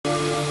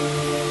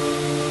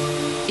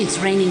It's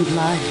raining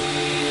blood.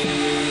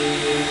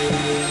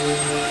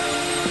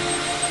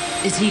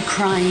 Is he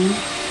crying?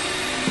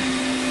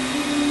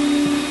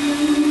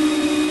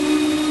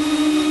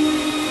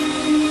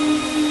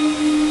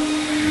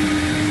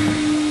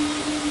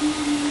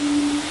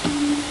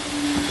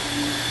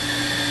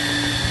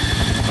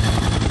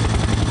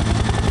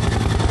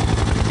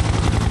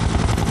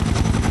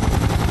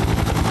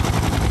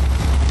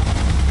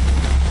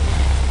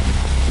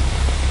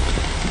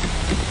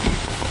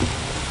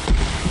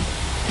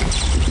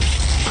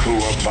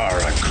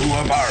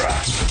 Kuwabara.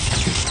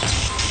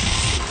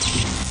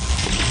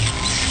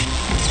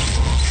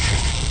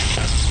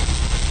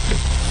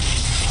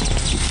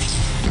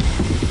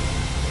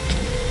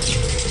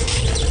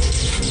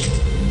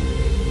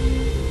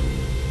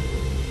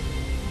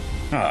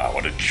 Ah,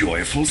 what a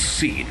joyful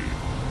scene.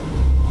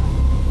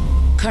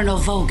 Colonel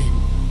Vogan.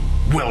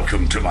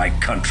 Welcome to my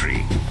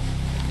country.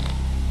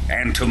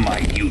 And to my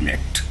unit.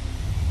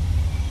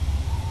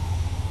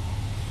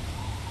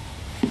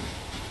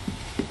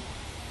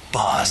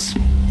 Boss,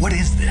 what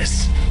is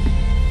this?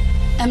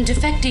 I'm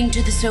defecting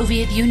to the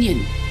Soviet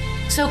Union.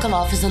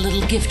 Sokolov is a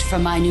little gift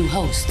from my new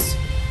hosts.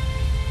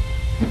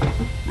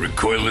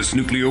 Recoilless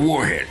nuclear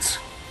warheads.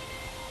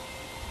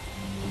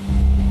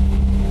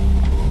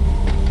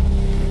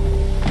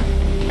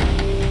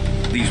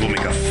 These will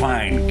make a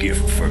fine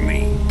gift for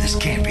me. This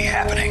can't be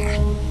happening.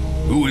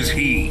 Who is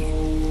he?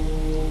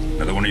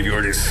 Another one of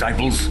your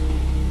disciples?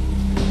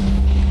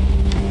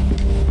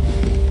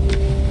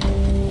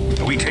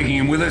 Are we taking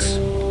him with us?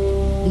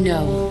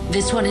 No,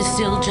 this one is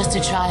still just a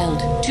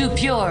child. Too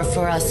pure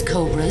for us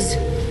Cobras.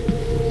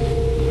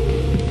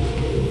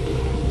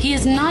 He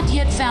has not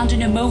yet found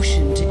an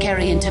emotion to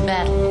carry into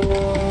battle.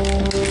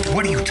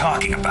 What are you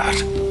talking about?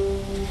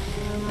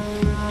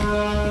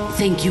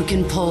 Think you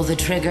can pull the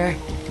trigger?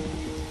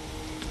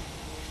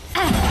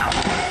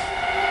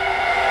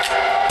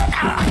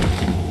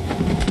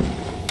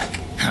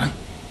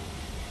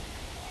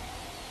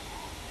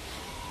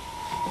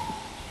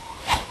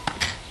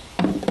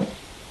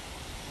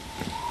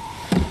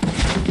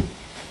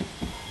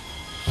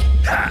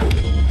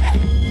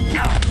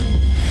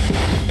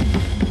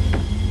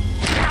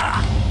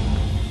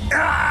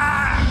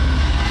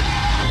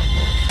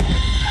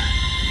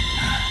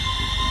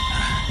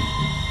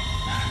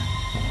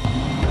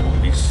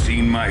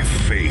 My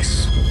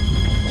face.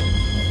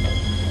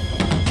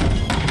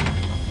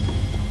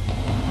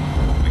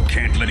 We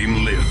can't let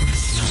him live.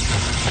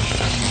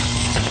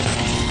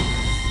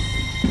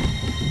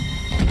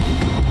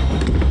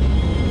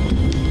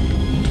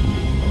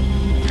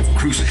 If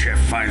Khrushchev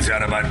finds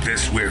out about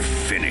this, we're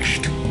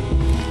finished.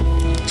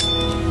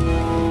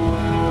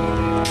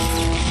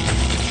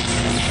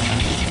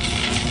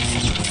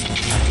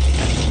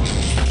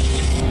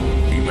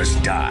 He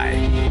must die.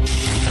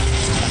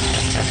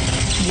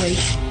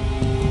 Wait.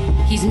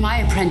 He's my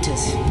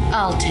apprentice.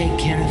 I'll take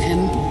care of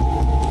him.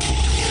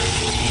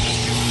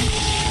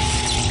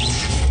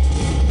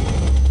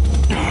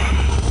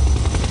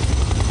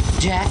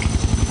 Jack,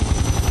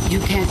 you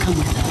can't come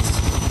with us.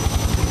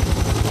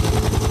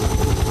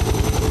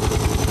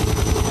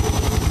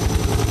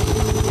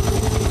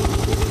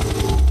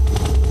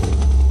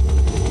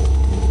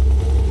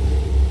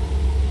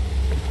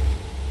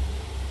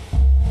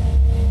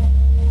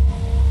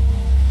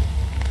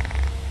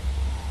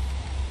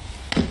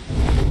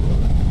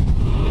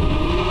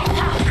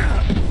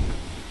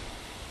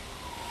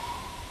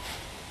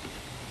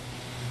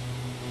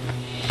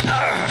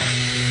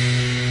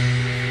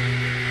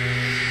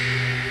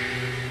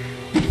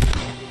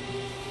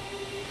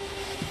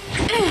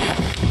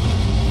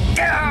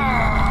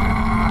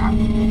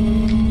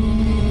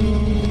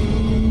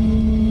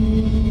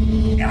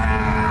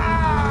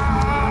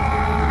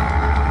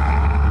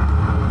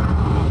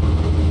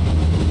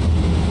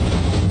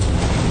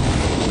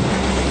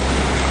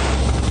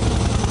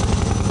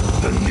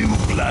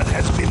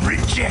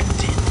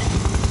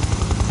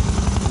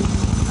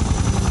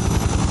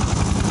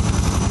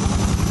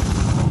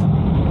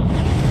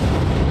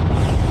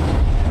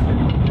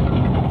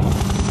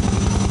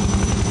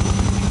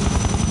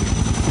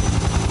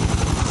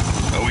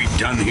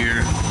 Done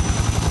here?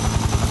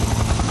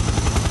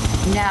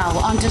 Now,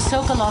 onto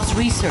Sokolov's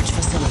research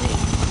facility.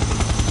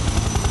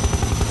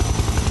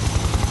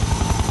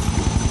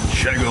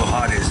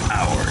 Shagohod is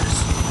ours.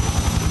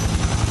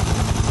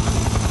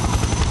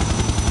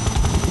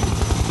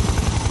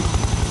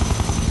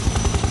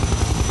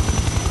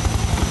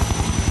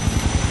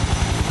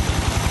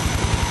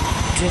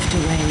 Drift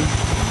away.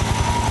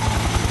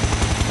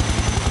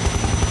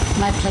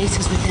 My place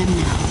is with them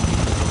now.